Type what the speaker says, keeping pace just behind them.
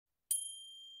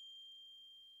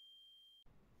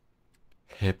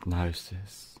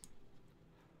Hypnosis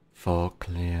for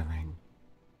clearing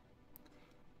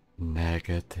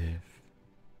negative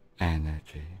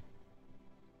energy.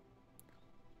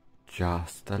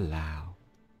 Just allow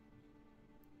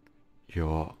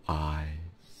your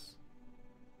eyes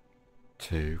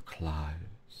to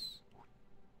close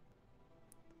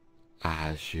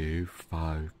as you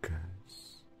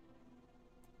focus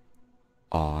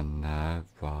on the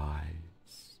rise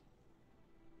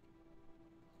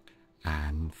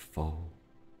and fall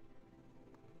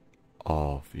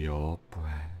of your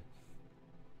breath.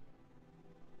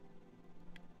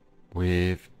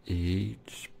 With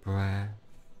each breath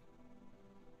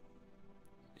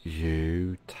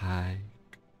you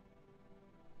take,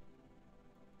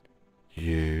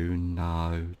 you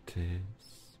notice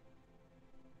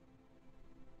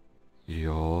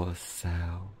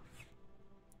yourself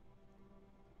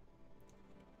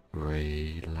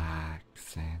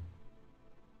relaxing.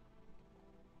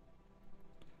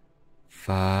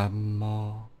 The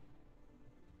more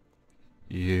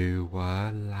you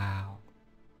allow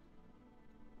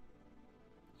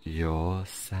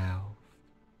yourself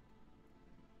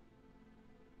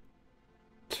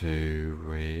to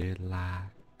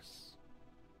relax,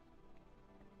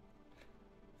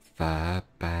 the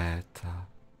better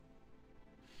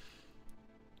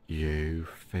you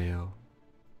feel,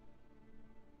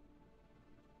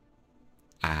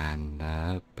 and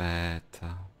the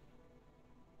better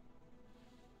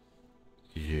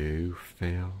you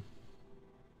feel,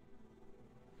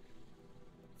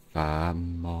 the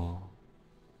more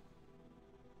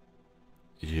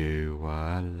you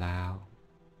allow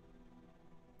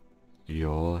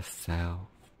yourself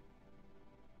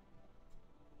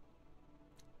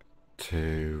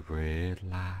to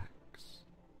relax.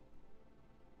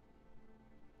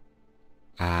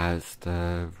 As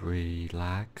the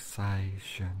relaxation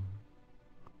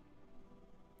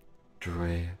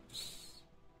drifts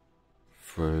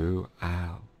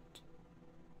throughout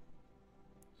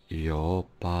your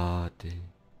body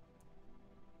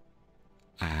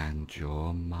and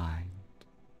your mind,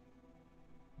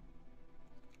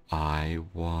 I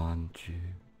want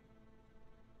you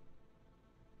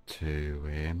to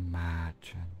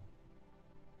imagine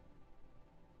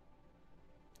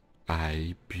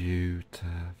a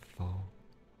beautiful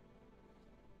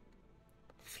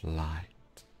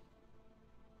flight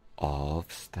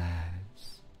of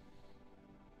stairs,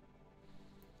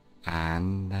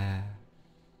 and there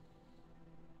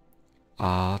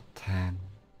are 10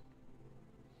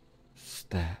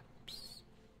 steps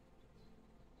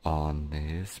on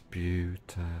this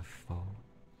beautiful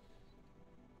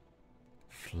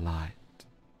flight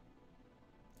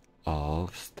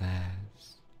of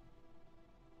stairs,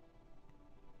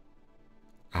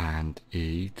 and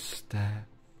each step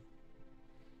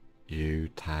you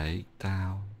take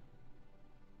down,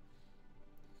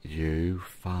 you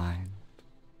find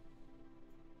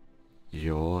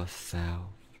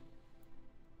yourself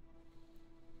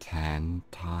 10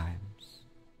 times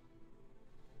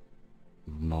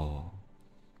more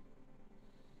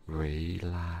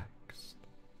relaxed,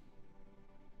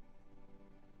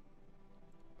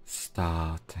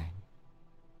 starting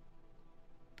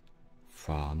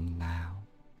from now.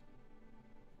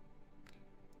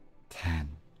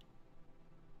 10.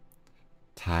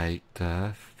 Take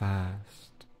the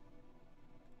first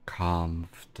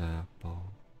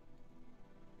comfortable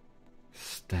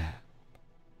step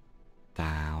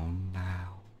down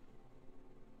now,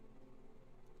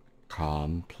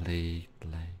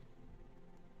 completely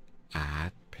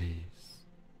at peace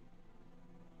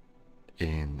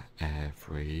in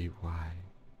every way.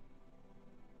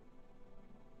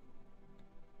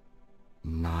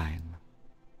 9.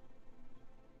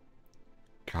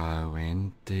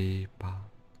 Going deeper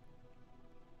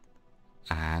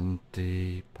and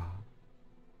deeper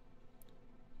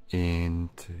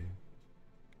into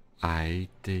a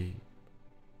deep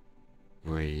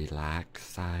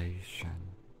relaxation,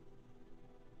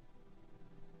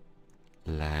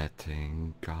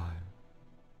 letting go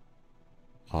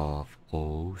of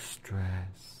all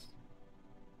stress,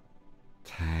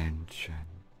 tension,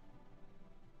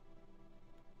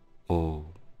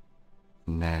 all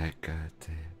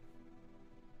negative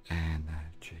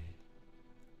energy.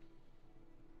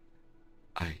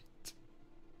 8.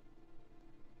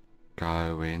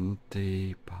 Going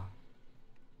deeper,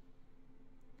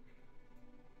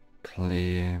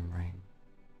 clearing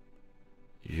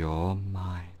your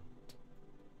mind,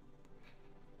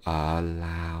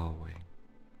 allowing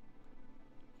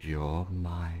your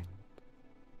mind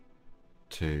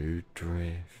to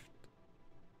drift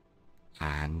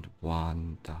and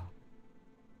wander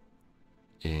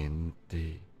in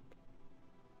deep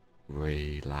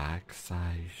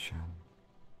relaxation.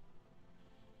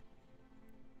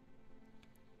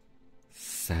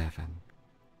 7.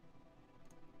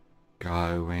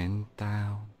 Going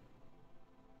down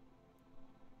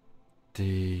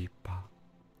deeper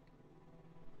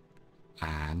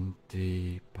and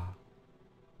deeper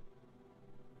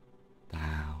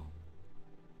down,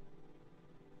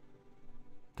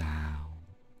 down,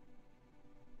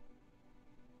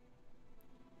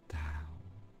 down.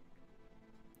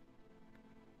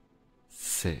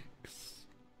 6.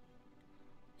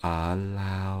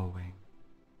 Allowing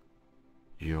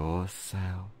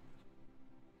yourself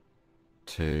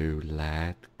to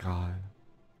let go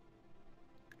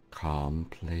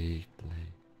completely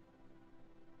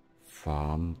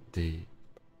from deep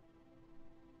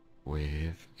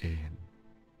within,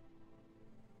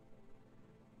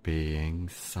 being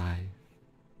safe,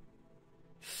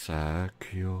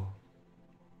 secure,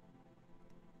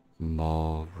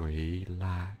 more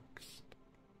relaxed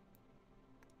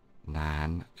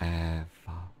than ever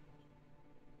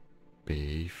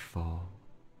before.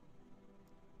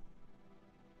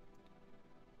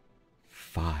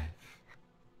 5.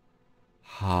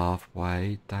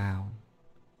 Halfway down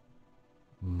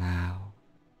now,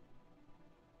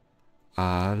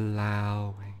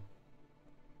 allowing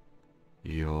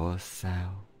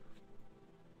yourself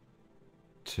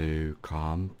to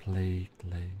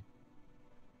completely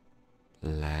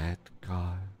let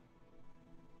go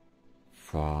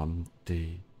from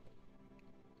deep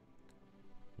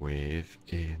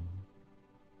within.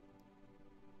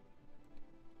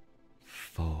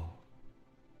 4.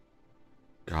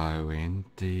 Going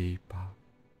deeper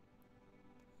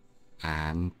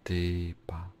and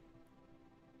deeper,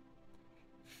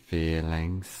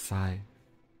 feeling safe,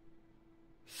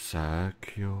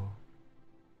 secure,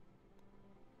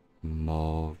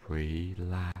 more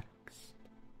relaxed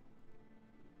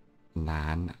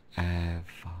than ever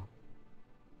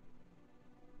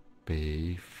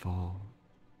before.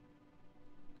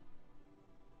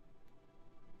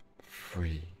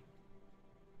 3.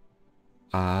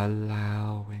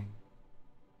 Allowing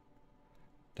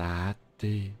that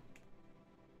deep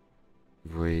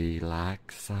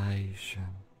relaxation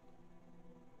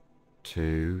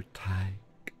to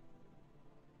take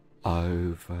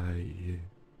over you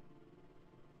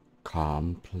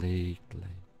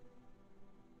completely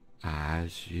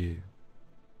as you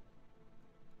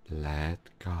let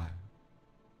go.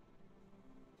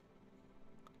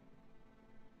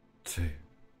 2.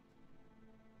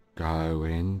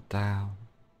 Going down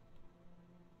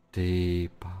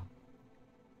deeper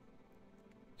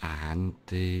and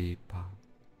deeper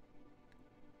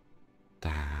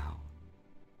down,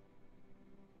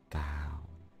 down,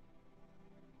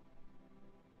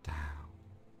 down.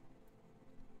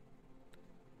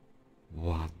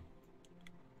 1.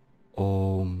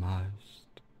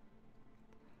 Almost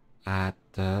at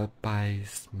the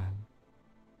basement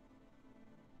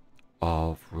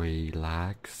of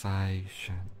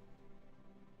relaxation,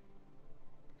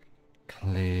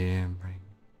 clearing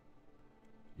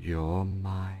your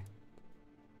mind,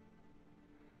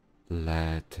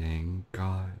 letting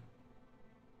go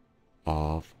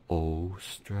of all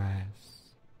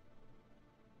stress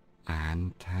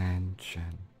and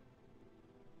tension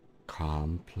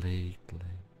completely.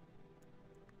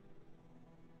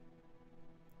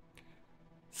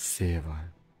 0.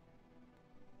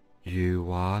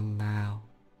 You are now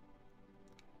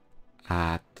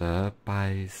at the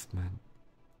basement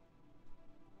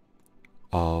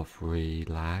of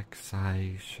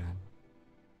relaxation,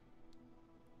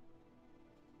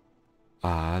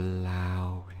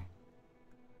 allowing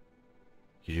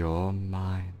your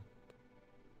mind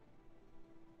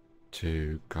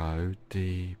to go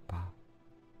deeper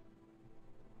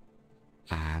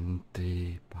and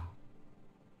deeper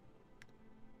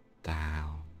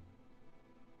down,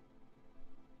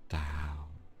 down,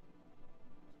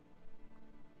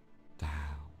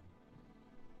 down.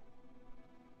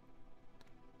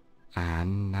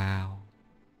 And now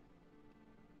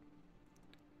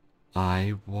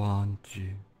I want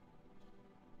you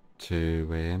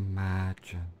to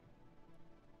imagine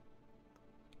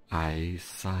a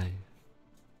safe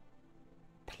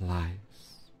place.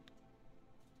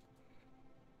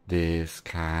 This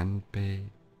can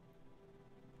be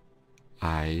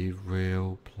a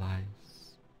real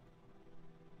place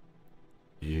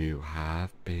you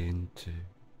have been to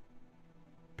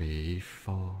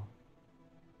before,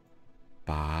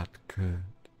 but could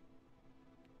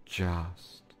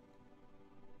just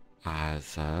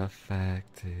as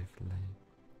effectively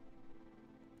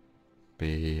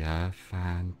be a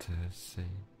fantasy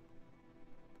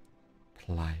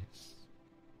place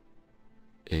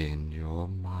in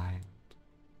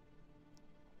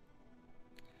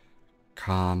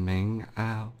coming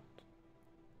out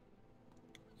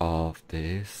of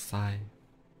this safe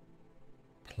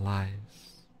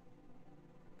place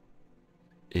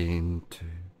into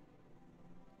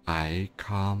a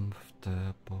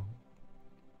comfortable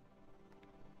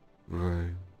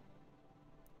room,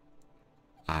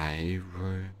 a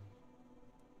room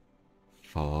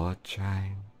for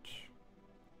change,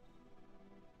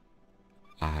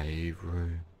 a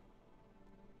room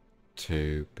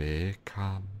to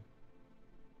become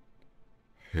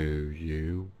who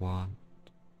you want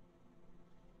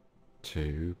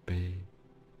to be.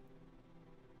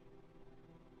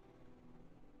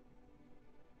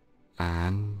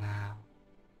 And now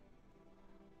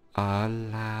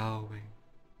allowing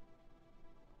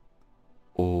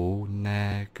all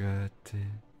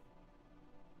negative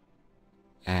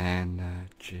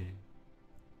energy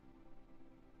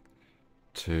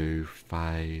to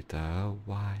fade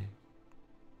away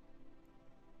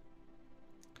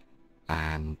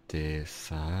and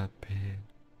disappear,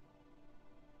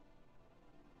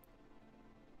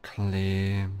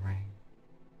 clearing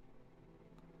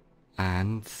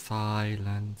and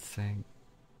silencing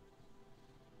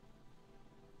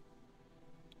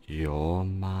your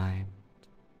mind,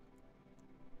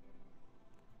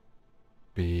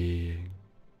 being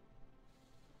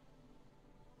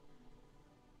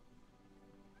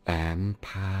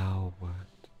empowered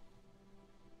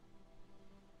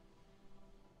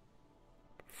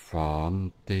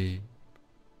from deep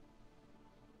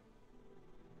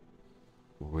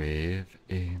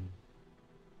within,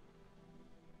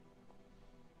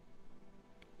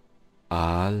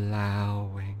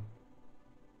 allowing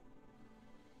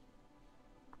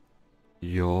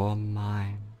your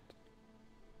mind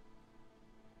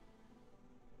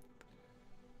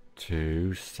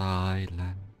to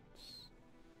silence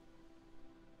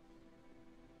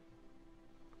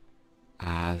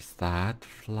as that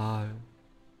flow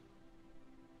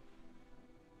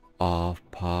of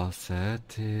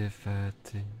positivity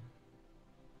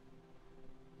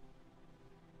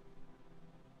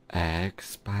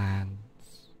expands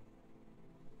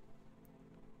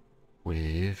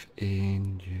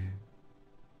within you,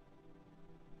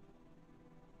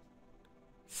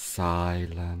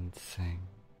 silencing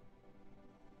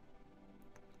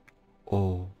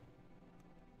all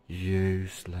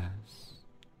useless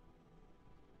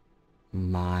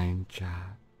mind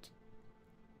chat,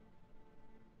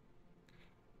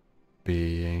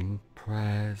 being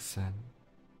present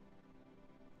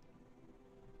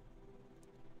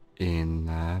in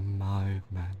the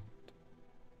moment,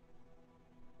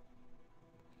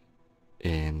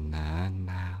 in the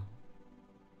now,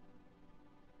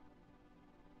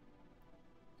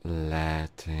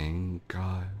 letting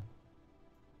go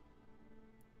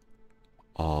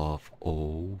of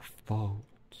all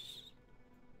thoughts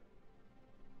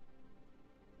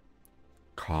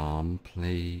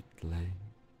completely,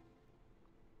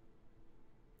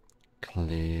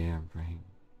 clearing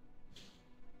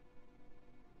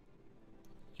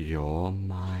your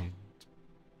mind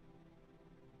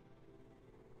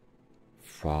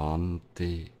from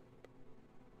deep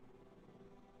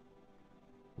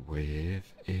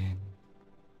within,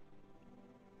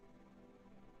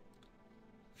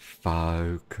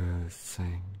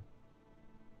 focusing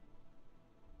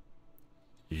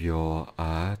your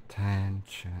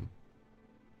attention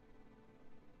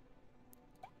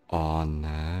on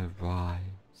the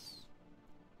rise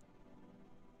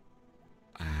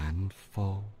and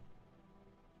fall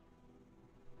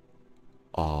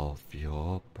of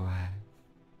your breath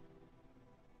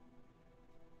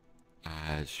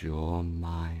as your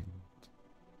mind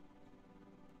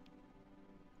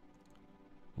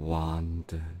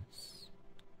wanders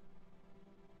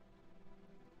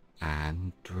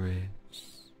and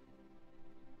drifts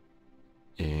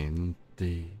in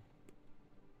deep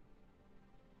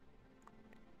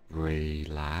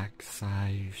relaxation,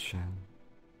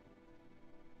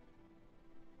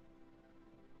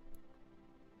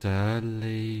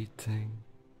 deleting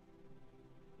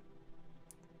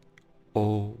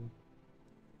all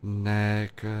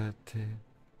negative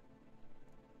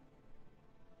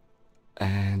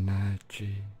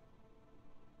energy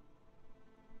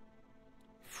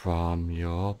from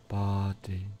your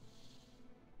body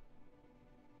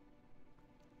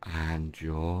and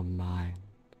your mind,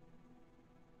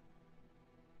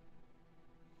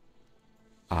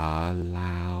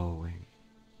 allowing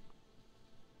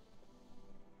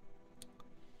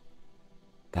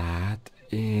that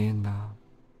inner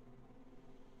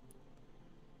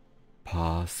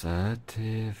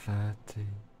positivity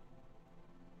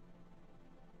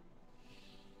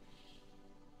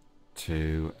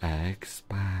to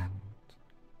expand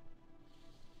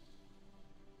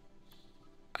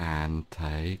and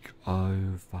take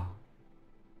over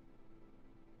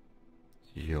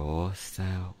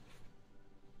yourself,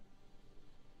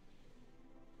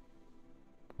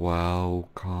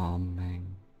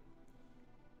 welcoming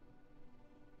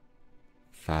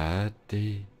the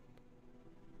deep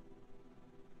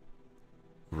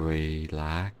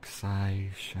relaxation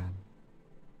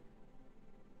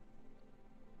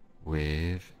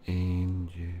within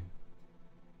you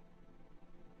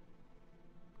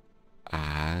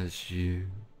as you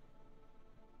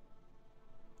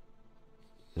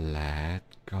let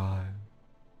go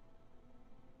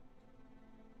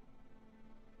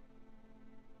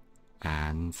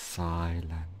and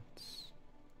silence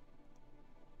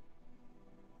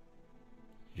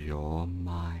your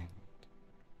mind,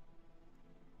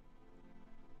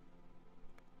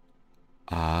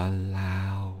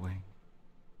 allowing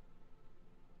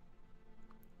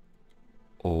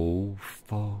all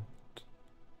thought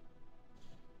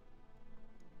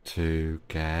to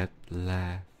get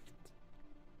left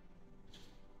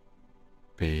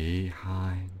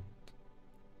behind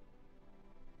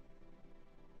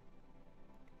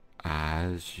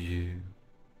as you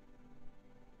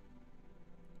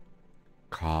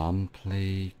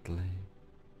completely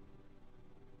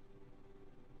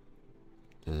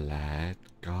let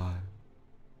go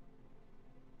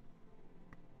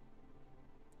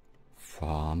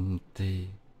from deep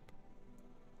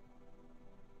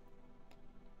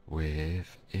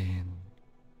within,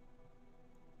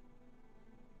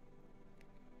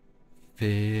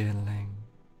 feeling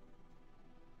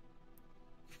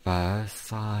the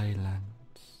silence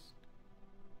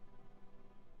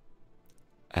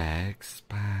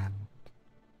expand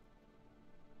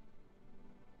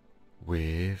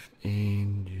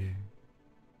within you,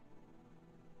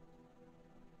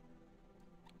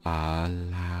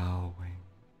 allowing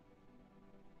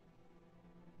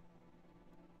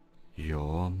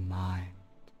your mind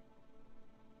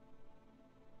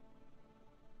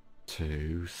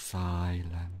to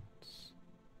silence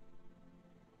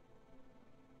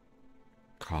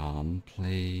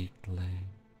completely,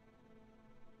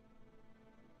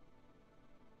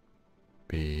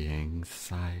 being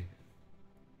safe,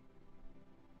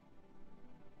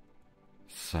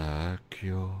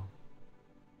 secure,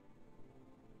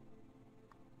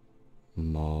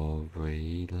 more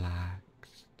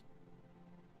relaxed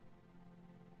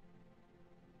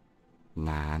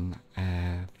than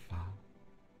ever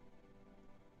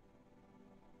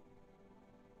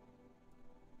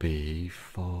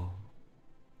before,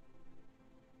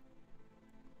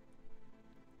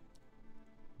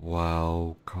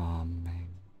 welcoming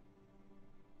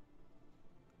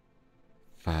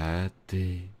the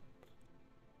deep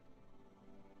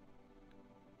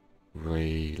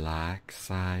relaxation,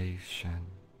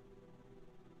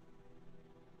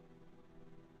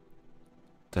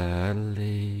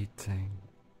 deleting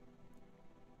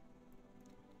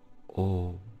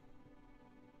all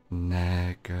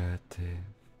negative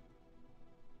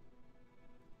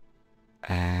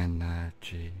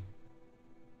energy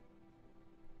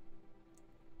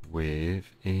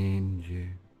within you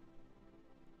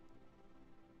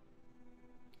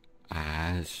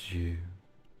as you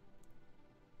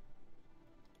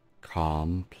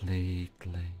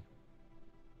completely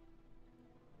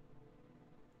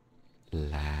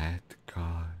let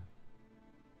go,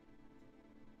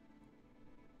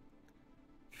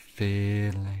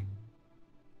 feeling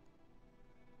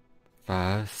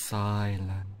the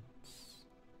silence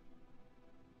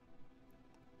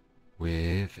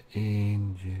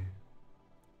within you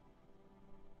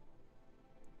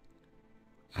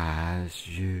as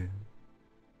you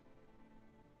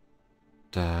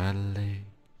delete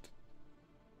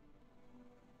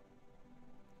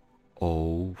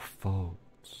all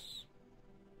thoughts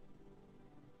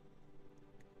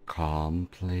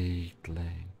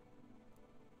completely,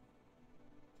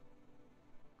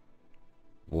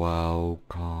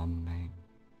 welcoming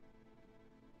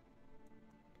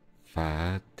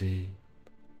the deep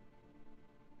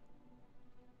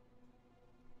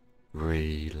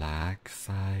relaxation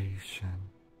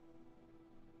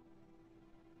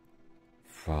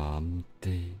from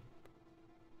deep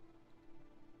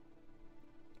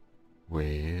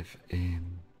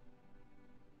within,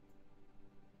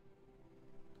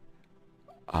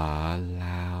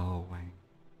 allowing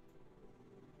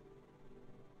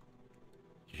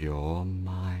your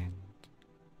mind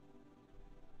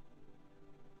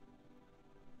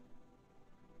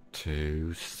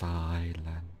to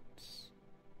silence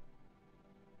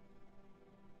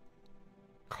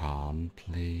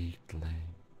completely,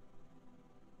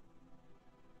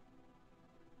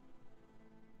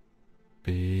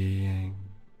 being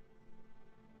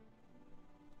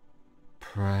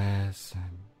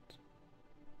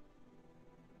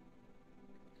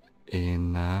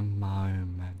in a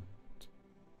moment,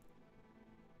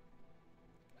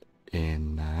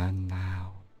 in and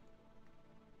out,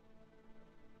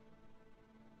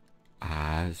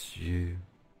 as you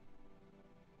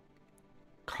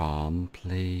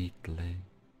completely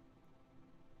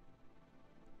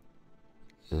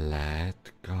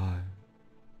let go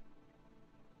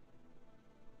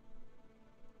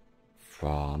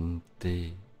from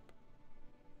deep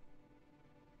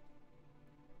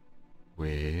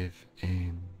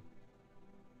within.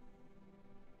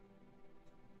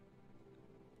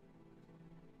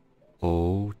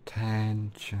 All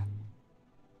tension,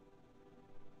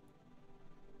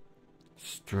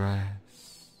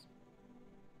 stress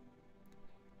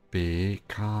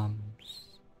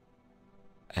becomes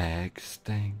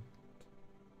extinct,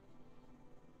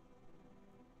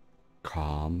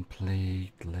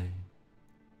 completely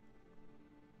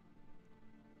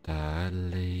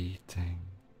deleting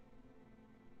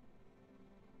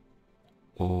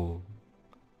all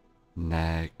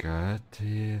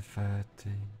negativity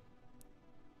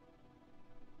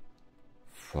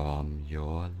from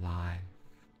your life,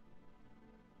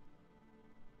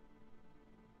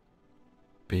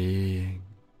 being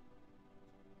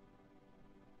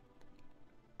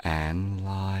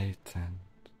enlightened,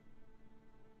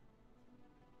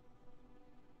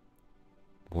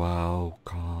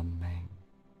 welcoming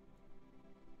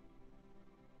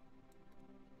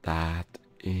that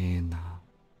inner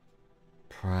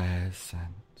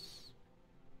presence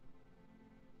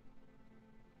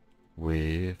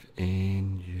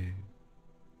within you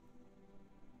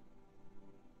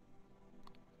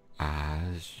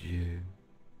as you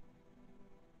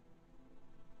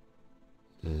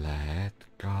let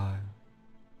go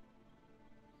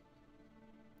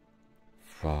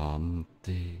from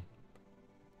deep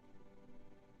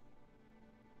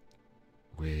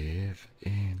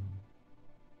within.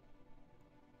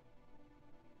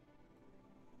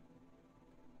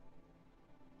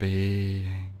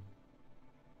 Being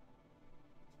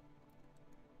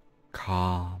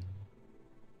calm,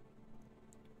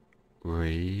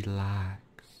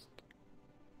 relaxed,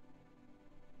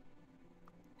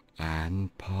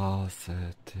 and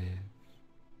positive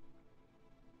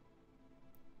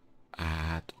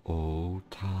at all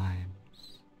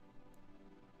times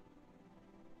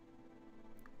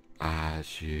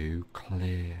as you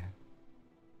clear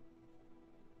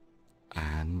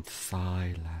and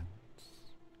silence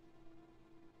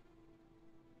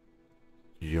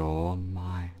your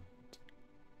mind,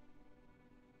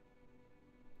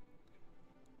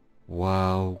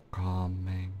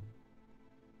 welcoming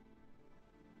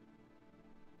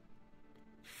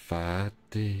the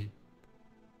deep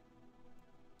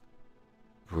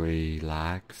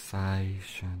relaxation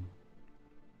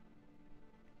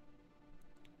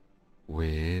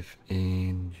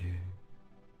within you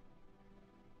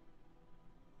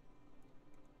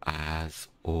as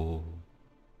all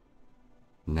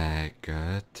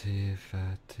negativity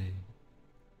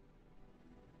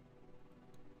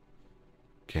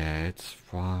gets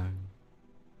thrown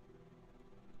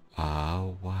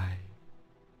away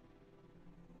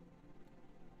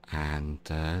and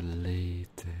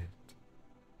deleted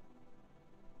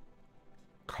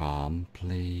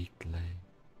completely,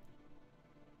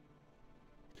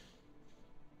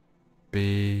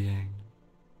 being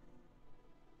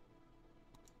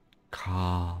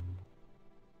calm,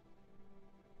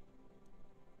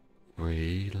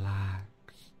 relaxed,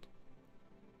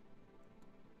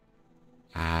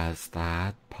 as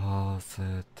that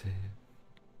positive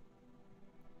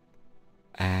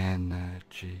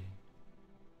energy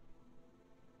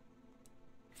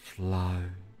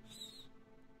flows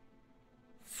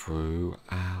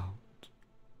throughout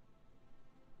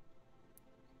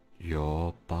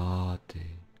your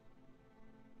body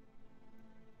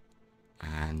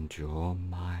and your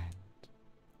mind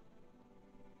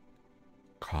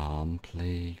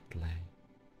completely,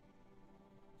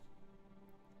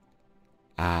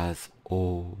 as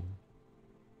all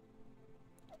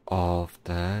of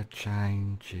the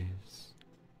changes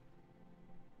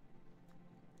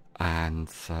and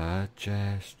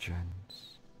suggestions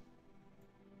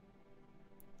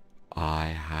I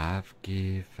have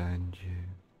given you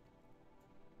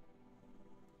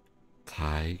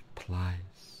take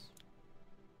place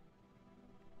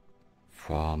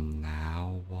from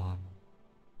now on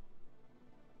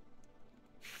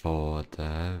for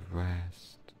the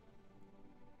rest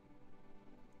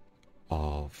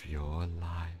of your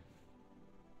life.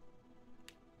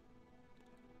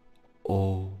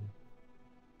 All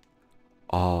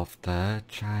of the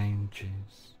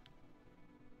changes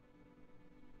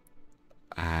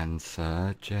and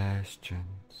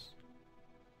suggestions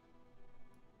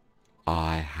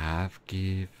I have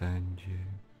given you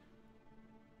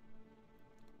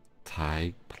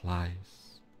take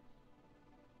place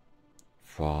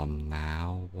from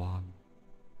now on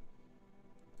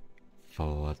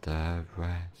for the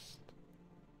rest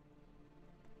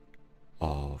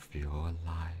of your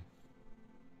life.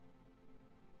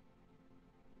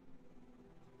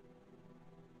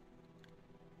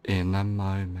 In a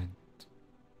moment,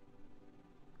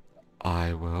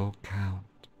 I will count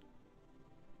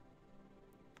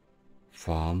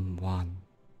from 1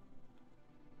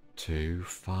 to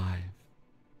 5,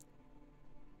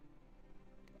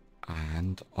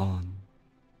 and on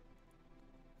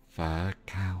the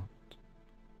count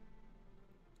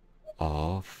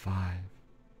of 5,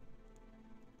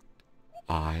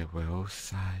 I will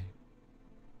say,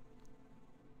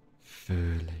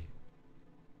 fully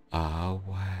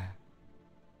aware,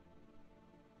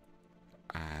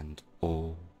 and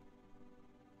all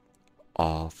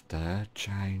of the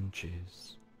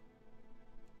changes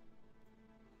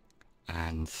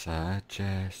and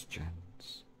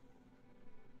suggestions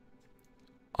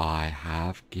I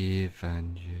have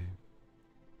given you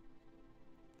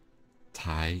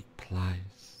take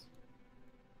place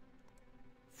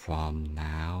from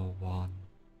now on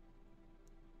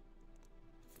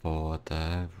for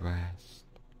the rest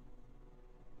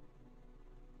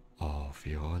of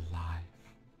your life.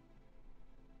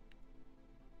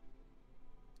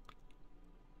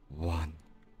 1.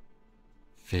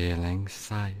 Feeling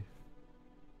safe,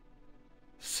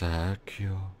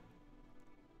 secure,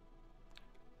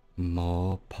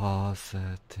 more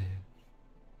positive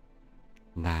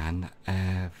than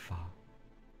ever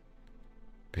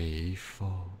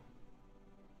before.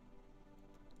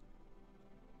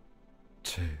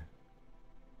 2.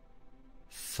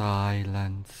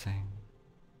 Silencing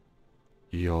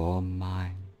your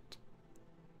mind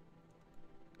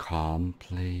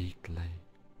completely,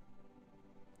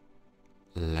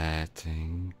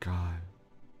 letting go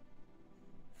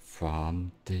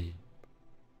from deep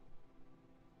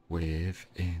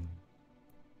within.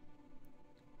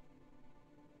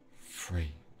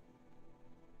 3.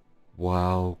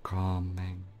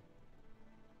 Welcoming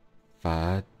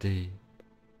the deep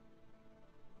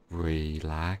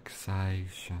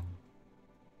relaxation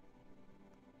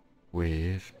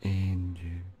within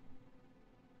you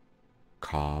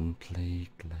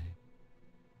completely.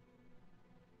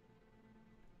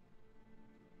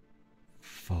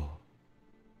 4.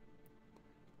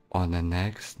 On the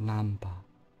next number,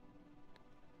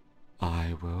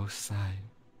 I will say,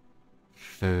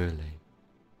 fully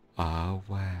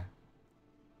aware,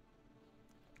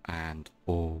 and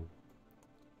all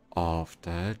of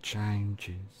the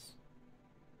changes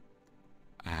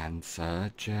and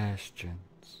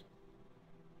suggestions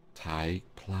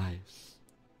take place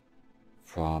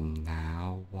from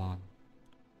now on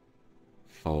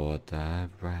for the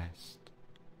rest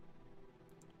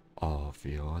of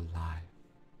your life.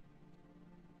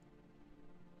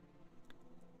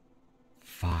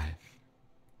 5.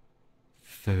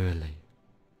 Fully